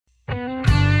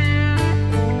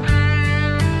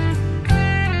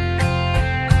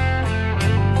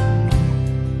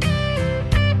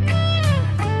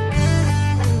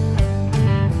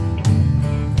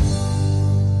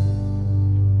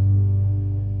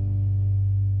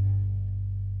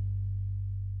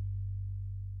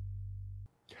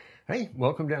Hey,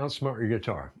 welcome to Outsmart Your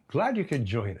Guitar. Glad you could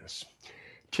join us.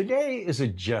 Today is a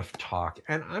Geoff Talk,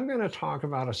 and I'm going to talk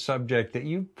about a subject that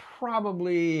you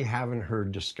probably haven't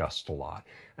heard discussed a lot,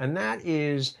 and that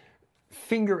is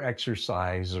finger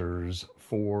exercisers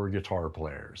for guitar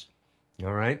players.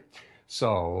 All right,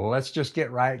 so let's just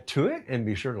get right to it, and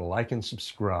be sure to like and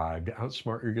subscribe to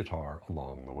Outsmart Your Guitar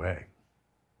along the way.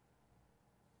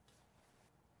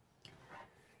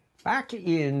 Back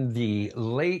in the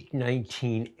late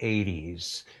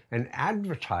 1980s, an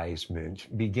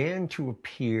advertisement began to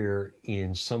appear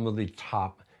in some of the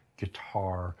top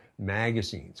guitar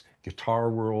magazines.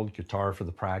 Guitar World, Guitar for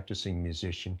the Practicing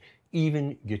Musician,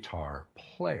 even Guitar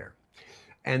Player.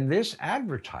 And this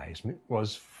advertisement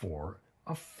was for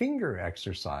a finger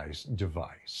exercise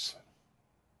device.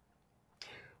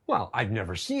 Well, I'd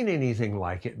never seen anything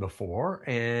like it before,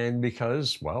 and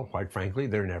because, well, quite frankly,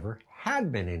 there never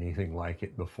had been anything like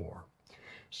it before.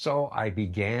 So I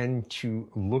began to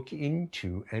look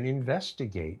into and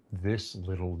investigate this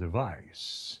little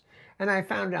device, and I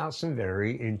found out some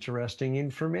very interesting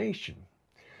information.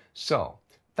 So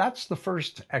that's the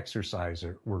first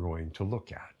exerciser we're going to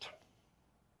look at.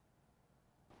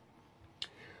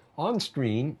 On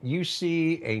screen, you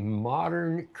see a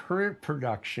modern, current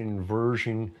production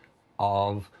version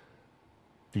of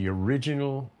the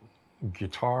original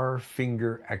guitar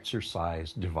finger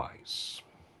exercise device.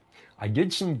 I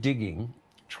did some digging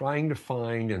trying to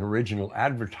find an original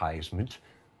advertisement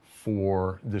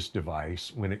for this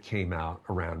device when it came out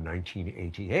around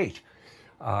 1988.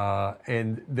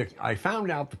 I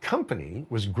found out the company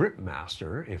was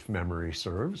Gripmaster, if memory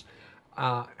serves,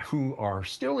 who are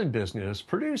still in business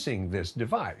producing this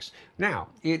device. Now,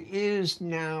 it is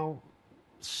now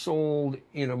sold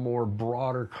in a more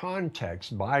broader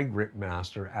context by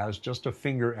Gripmaster as just a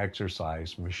finger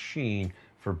exercise machine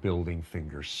for building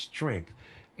finger strength.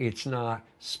 It's not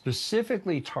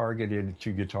specifically targeted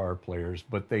to guitar players,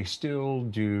 but they still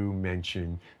do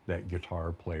mention that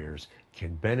guitar players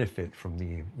can benefit from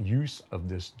the use of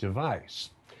this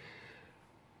device.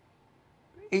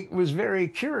 It was very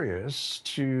curious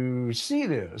to see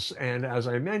this, and as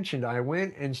I mentioned, I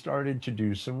went and started to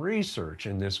do some research,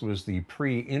 and this was the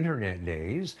pre-internet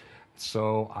days,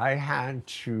 so I had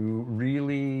to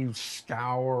really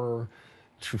scour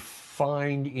to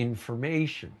find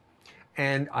information.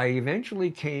 And I eventually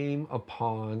came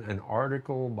upon an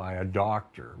article by a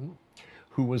doctor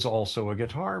who was also a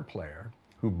guitar player,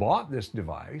 who bought this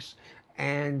device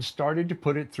and started to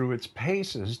put it through its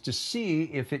paces to see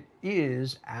if it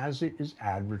is, as it is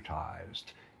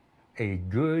advertised, a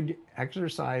good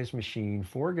exercise machine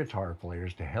for guitar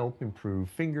players to help improve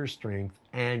finger strength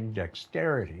and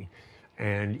dexterity,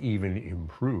 and even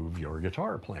improve your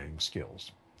guitar playing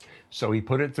skills. So he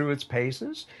put it through its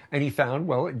paces, and he found,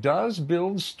 well, it does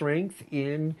build strength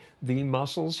in the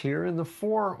muscles here in the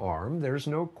forearm. There's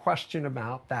no question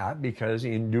about that, because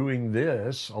in doing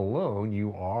this alone,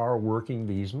 you are working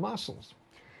these muscles.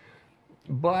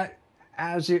 But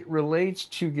as it relates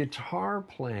to guitar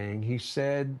playing, he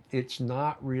said it's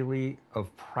not really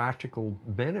of practical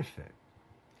benefit.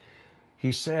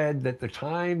 He said that the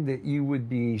time that you would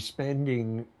be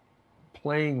spending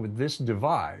playing with this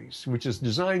device, which is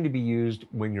designed to be used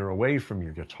when you're away from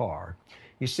your guitar,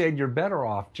 he said you're better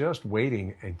off just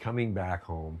waiting and coming back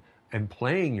home and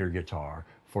playing your guitar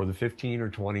for the 15 or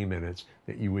 20 minutes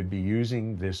that you would be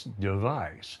using this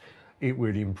device. It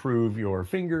would improve your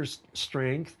finger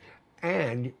strength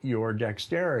and your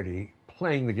dexterity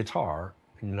playing the guitar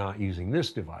and not using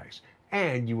this device.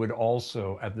 And you would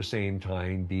also, at the same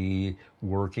time, be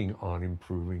working on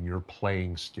improving your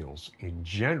playing skills in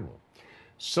general.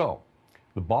 So,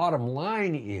 the bottom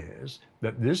line is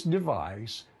that this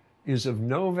device is of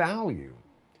no value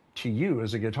to you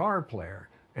as a guitar player,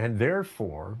 and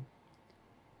therefore,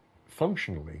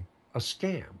 functionally, a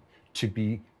scam, to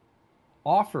be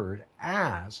offered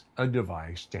as a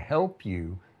device to help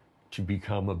you to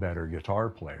become a better guitar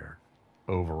player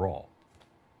overall.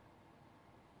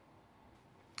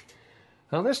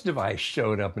 Now, this device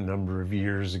showed up a number of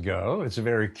years ago. It's a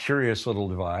very curious little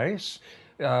device.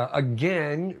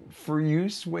 Again, for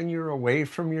use when you're away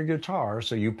from your guitar.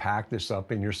 So you pack this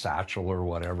up in your satchel or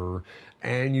whatever,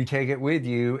 and you take it with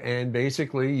you, and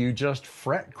basically you just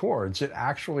fret chords. It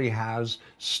actually has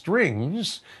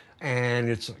strings, and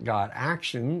it's got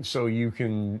action, so you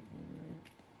can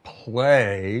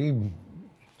play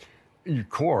your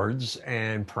chords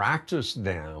and practice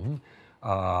them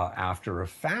after a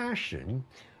fashion,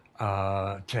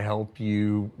 to help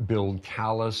you build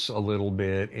callus a little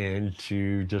bit and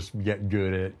to just get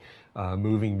good at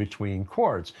moving between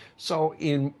chords. So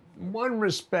in one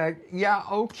respect, yeah,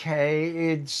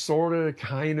 okay, it sort of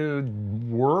kind of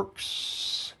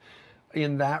works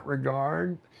in that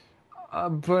regard.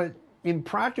 But in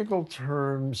practical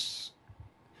terms,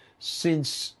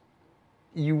 since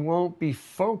you won't be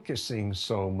focusing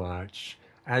so much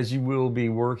as you will be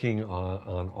working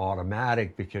on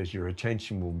automatic, because your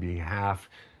attention will be half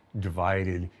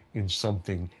divided in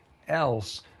something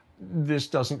else, this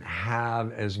doesn't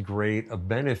have as great a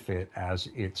benefit as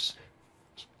it's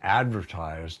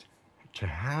advertised to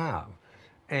have.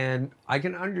 And I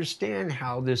can understand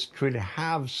how this could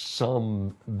have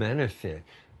some benefit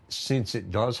since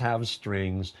it does have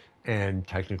strings and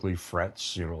technically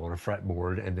frets, on a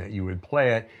fretboard, and that you would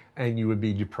play it and you would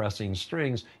be depressing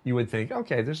strings. You would think,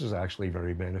 okay, this is actually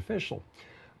very beneficial.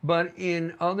 But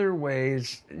in other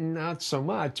ways, not so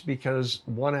much, because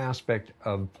one aspect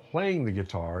of playing the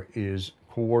guitar is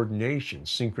coordination,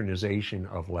 synchronization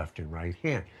of left and right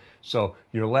hand. So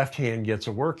your left hand gets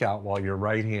a workout while your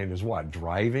right hand is what?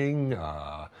 Driving,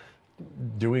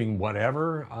 doing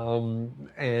whatever.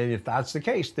 And if that's the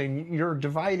case, then you're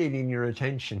divided in your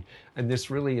attention, and this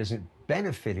really isn't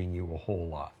benefiting you a whole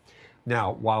lot.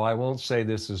 Now, while I won't say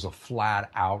this is a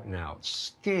flat out and out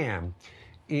scam,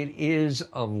 it is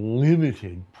of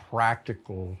limited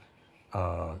practical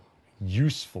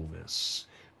usefulness,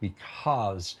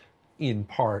 because in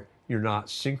part you're not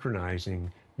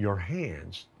synchronizing your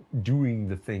hands doing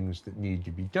the things that need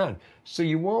to be done. So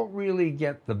you won't really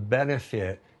get the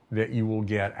benefit that you will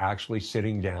get actually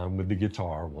sitting down with the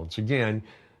guitar, once again,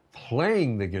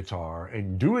 playing the guitar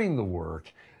and doing the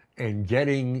work and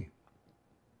getting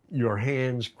your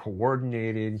hands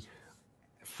coordinated,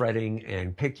 fretting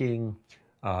and picking,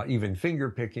 even finger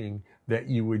picking, that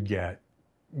you would get.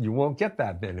 You won't get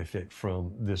that benefit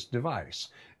from this device.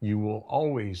 You will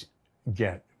always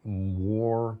get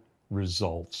more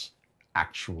results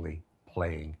actually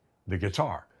playing the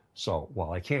guitar. So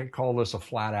while I can't call this a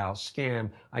flat out scam,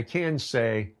 I can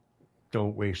say,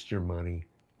 don't waste your money,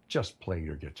 just play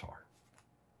your guitar.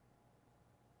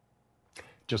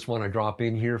 Just want to drop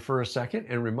in here for a second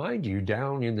and remind you,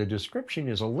 down in the description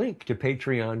is a link to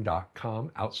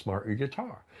patreon.com/outsmart your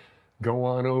guitar. Go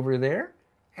on over there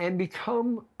and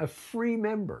become a free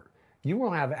member. You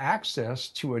will have access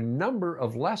to a number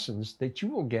of lessons that you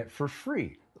will get for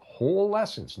free. Whole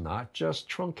lessons, not just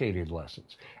truncated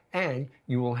lessons. And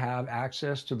you will have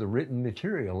access to the written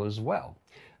material as well.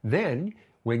 Then,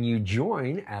 when you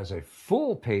join as a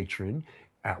full patron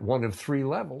at one of 3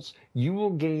 levels, you will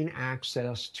gain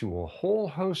access to a whole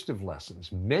host of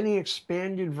lessons, many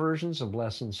expanded versions of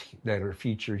lessons that are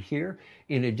featured here,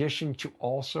 in addition to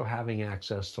also having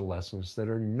access to lessons that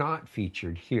are not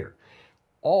featured here.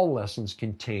 All lessons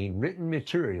contain written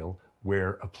material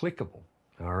where applicable.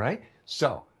 All right?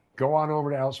 So, go on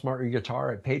over to Outsmart Your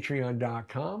Guitar at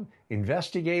patreon.com,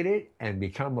 investigate it, and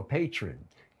become a patron.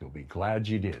 You'll be glad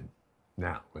you did.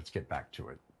 Now, let's get back to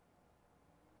it.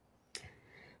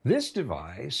 This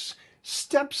device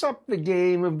steps up the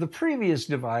game of the previous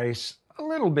device a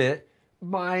little bit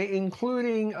by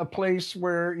including a place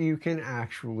where you can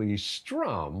actually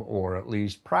strum, or at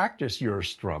least practice your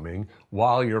strumming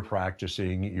while you're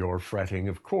practicing your fretting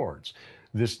of chords.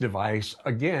 This device,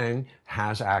 again,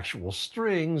 has actual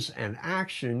strings and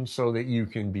action so that you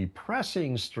can be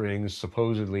pressing strings,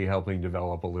 supposedly helping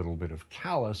develop a little bit of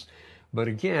callus. But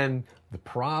again, the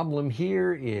problem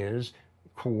here is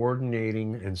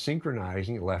coordinating and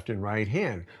synchronizing left and right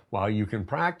hand. While you can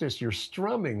practice your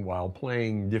strumming while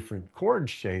playing different chord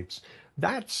shapes,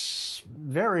 that's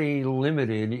very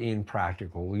limited in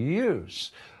practical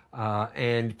use.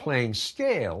 And playing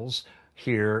scales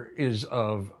here is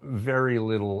of very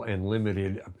little and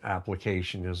limited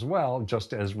application as well,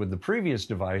 just as with the previous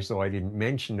device, though I didn't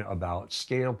mention about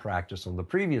scale practice on the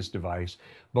previous device.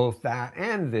 Both that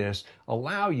and this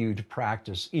allow you to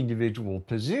practice individual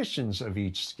positions of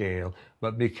each scale,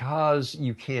 but because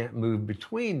you can't move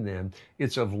between them,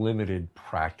 it's of limited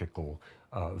practical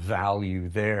value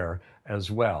there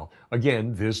as well.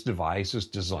 Again, this device is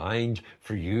designed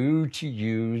for you to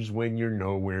use when you're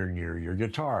nowhere near your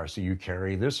guitar. So you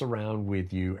carry this around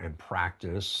with you and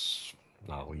practice,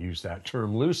 I'll use that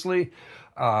term loosely,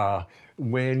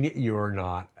 when you're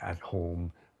not at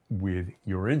home with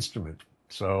your instrument.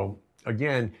 So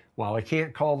again, while I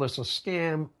can't call this a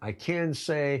scam, I can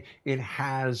say it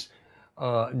has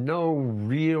no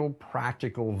real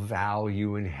practical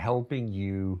value in helping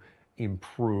you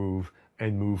improve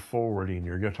and move forward in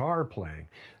your guitar playing.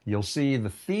 You'll see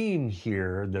the theme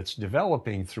here that's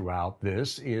developing throughout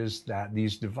this is that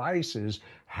these devices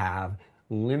have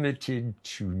limited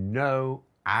to no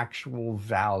actual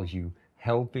value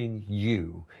helping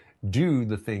you do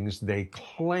the things they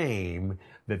claim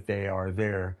that they are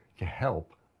there to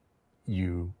help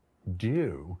you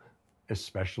do,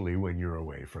 especially when you're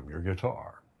away from your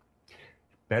guitar.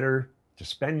 Better to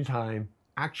spend time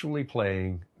actually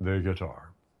playing the guitar.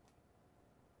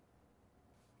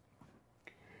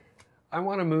 I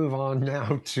want to move on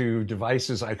now to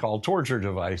devices I call torture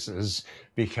devices,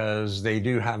 because they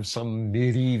do have some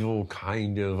medieval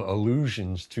kind of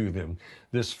allusions to them.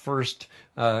 This first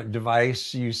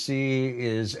device you see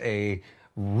is a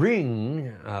ring,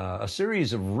 a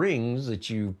series of rings that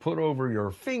you put over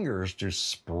your fingers to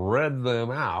spread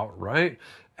them out, right?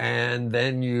 And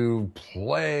then you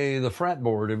play the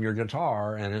fretboard of your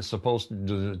guitar, and it's supposed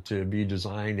to be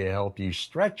designed to help you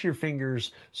stretch your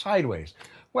fingers sideways.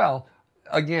 Well,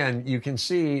 again, you can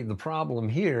see the problem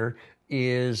here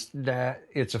is that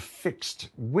it's a fixed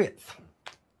width.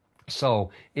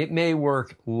 So it may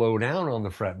work low down on the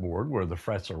fretboard where the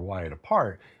frets are wide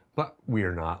apart, but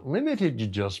we're not limited to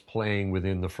just playing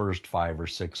within the first 5 or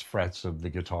 6 frets of the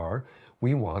guitar.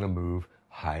 We want to move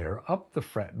higher up the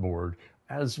fretboard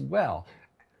as well.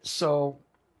 So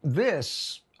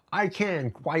this, I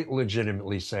can quite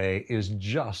legitimately say, is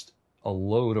just a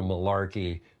load of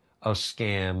malarkey, a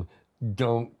scam.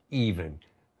 Don't even.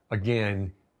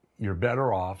 Again, you're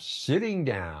better off sitting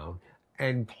down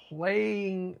and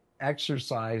playing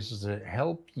exercises that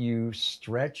help you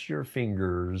stretch your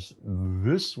fingers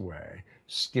this way,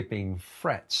 skipping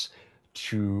frets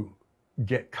to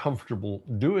get comfortable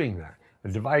doing that. A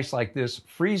device like this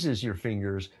freezes your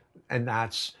fingers, and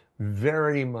that's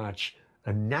very much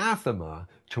anathema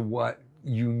to what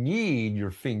you need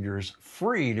your fingers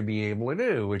free to be able to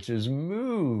do, which is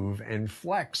move and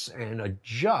flex and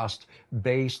adjust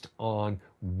based on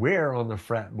where on the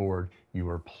fretboard you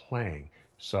are playing.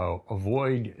 So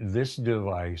avoid this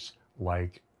device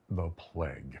like the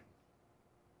plague.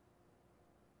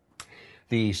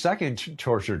 The second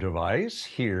torture device,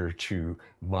 here to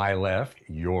my left,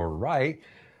 your right,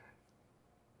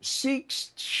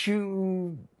 seeks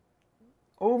to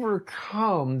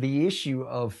overcome the issue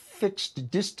of fixed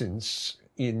distance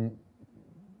in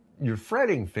your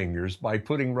fretting fingers by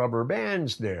putting rubber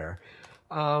bands there.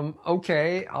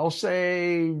 Okay, I'll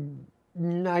say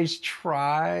nice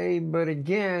try, but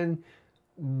again,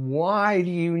 why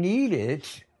do you need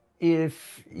it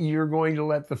if you're going to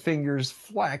let the fingers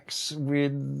flex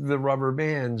with the rubber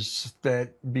bands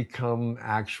that become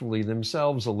actually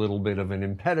themselves a little bit of an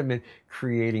impediment,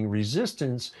 creating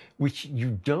resistance, which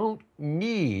you don't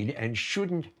need and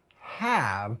shouldn't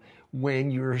have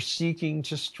when you're seeking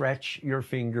to stretch your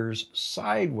fingers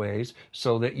sideways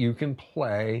so that you can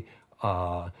play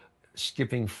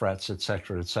skipping frets,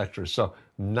 etc., etc. So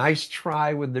nice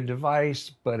try with the device,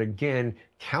 but again,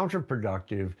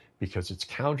 counterproductive because it's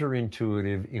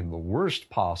counterintuitive in the worst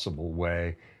possible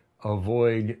way.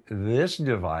 Avoid this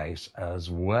device as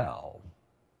well.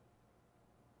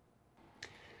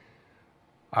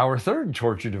 Our third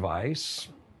torture device,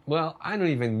 well, I don't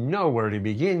even know where to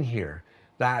begin here.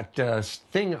 That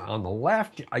thing on the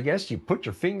left, I guess you put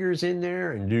your fingers in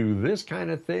there and do this kind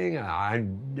of thing.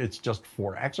 It's just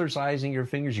for exercising your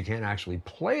fingers. You can't actually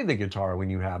play the guitar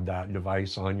when you have that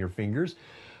device on your fingers.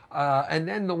 And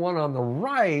then the one on the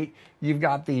right, you've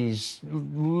got these,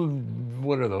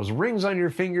 what are those, rings on your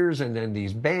fingers, and then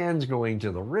these bands going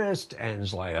to the wrist, and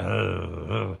it's like,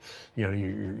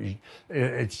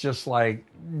 it's just like,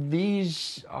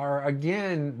 these are,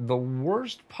 again, the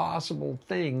worst possible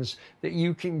things that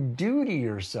you can do to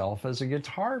yourself as a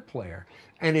guitar player.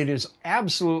 And it is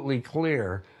absolutely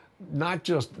clear, not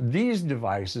just these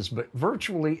devices, but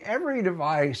virtually every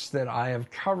device that I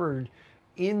have covered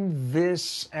in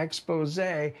this expose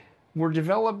were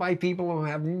developed by people who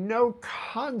have no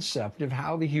concept of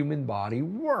how the human body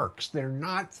works. They're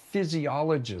not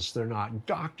physiologists. They're not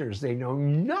doctors. They know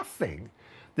nothing.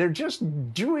 They're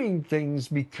just doing things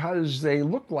because they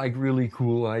look like really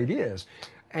cool ideas.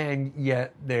 And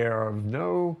yet they're of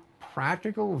no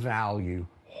practical value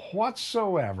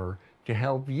whatsoever to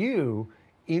help you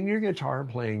in your guitar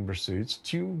playing pursuits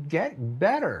to get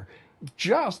better.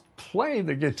 Just play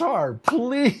the guitar,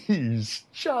 please.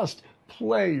 Just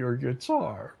play your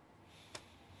guitar.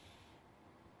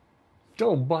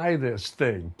 Don't buy this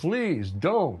thing, please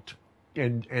don't.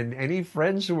 And any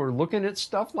friends who are looking at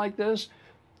stuff like this,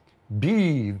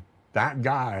 be that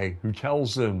guy who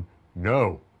tells them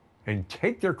no and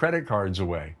take their credit cards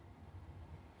away.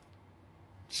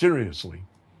 Seriously.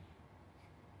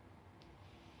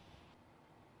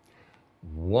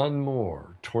 One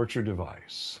more torture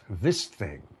device. This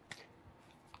thing.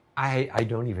 I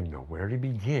don't even know where to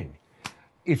begin.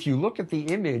 If you look at the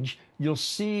image, you'll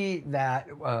see that,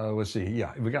 let's see,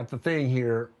 yeah, we got the thing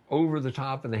here over the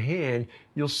top of the hand,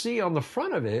 you'll see on the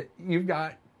front of it, you've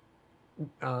got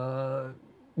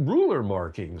ruler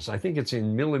markings. I think it's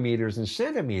in millimeters and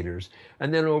centimeters.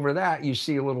 And then over that, you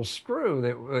see a little screw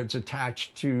that's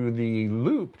attached to the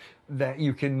loop that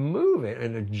you can move it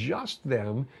and adjust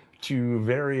them to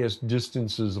various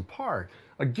distances apart.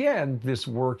 Again, this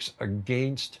works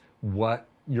against what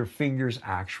your fingers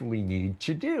actually need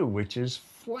to do, which is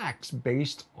flex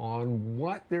based on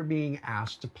what they're being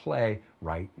asked to play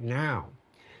right now.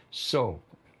 So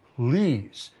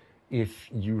please, if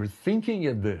you're thinking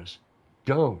of this,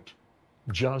 don't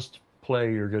just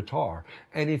play your guitar.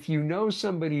 And if you know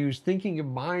somebody who's thinking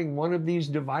of buying one of these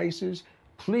devices,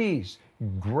 please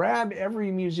grab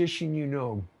every musician you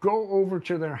know, go over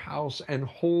to their house and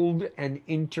hold an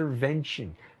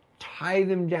intervention. Tie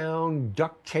them down,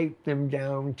 duct tape them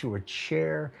down to a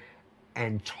chair,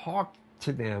 and talk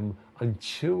to them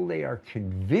until they are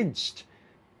convinced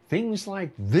things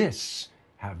like this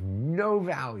have no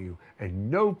value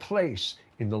and no place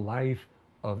in the life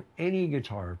of any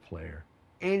guitar player,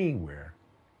 anywhere,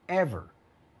 ever,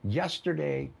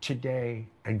 yesterday, today,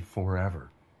 and forever.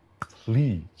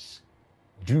 Please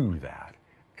do that,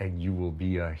 and you will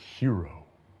be a hero.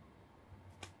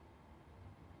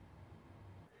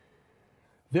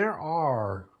 There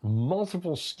are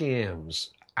multiple scams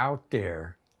out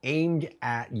there aimed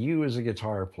at you as a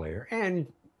guitar player and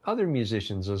other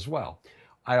musicians as well.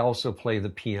 I also play the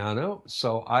piano,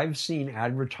 so I've seen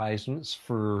advertisements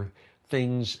for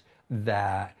things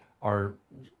that are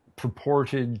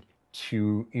purported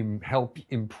to help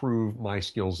improve my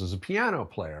skills as a piano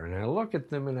player. And I look at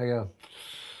them and I go,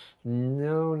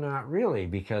 no, not really,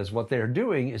 because what they're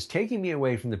doing is taking me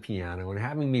away from the piano and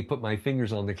having me put my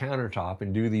fingers on the countertop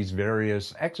and do these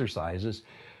various exercises,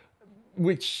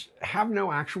 which have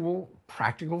no actual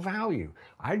practical value.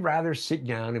 I'd rather sit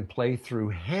down and play through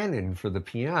Hanon for the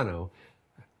piano,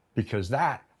 because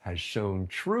that has shown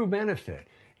true benefit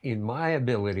in my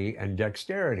ability and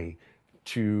dexterity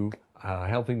to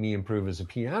helping me improve as a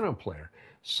piano player.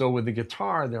 So with the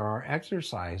guitar, there are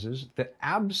exercises that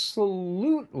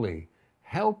absolutely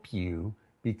help you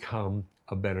become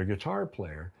a better guitar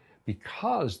player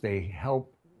because they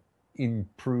help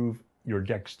improve your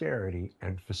dexterity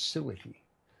and facility,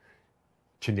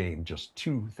 to name just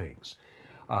two things.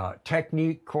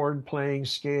 Technique, chord playing,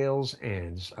 scales,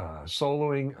 and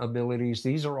soloing abilities,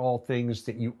 these are all things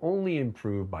that you only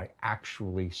improve by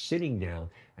actually sitting down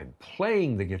and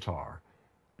playing the guitar,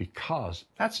 because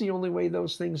that's the only way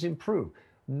those things improve,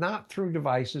 not through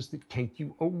devices that take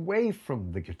you away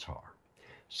from the guitar.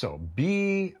 So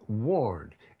be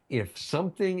warned. If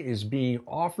something is being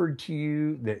offered to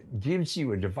you that gives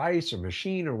you a device or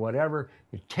machine or whatever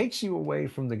that takes you away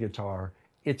from the guitar,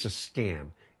 it's a scam.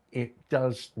 It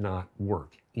does not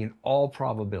work. In all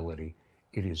probability,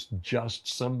 it is just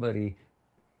somebody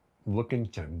looking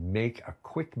to make a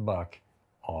quick buck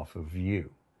off of you.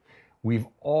 We've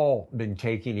all been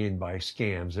taken in by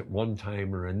scams at one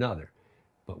time or another,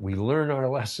 but we learn our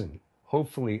lesson,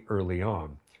 hopefully early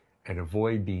on, and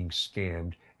avoid being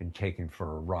scammed and taken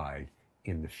for a ride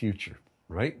in the future,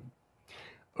 right?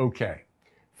 Okay.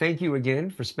 Thank you again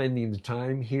for spending the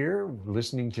time here,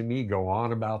 listening to me go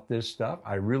on about this stuff.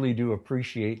 I really do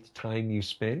appreciate the time you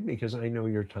spend, because I know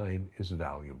your time is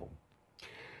valuable.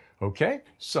 Okay,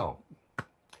 so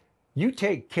you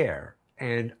take care,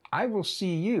 and I will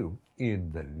see you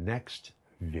in the next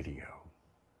video.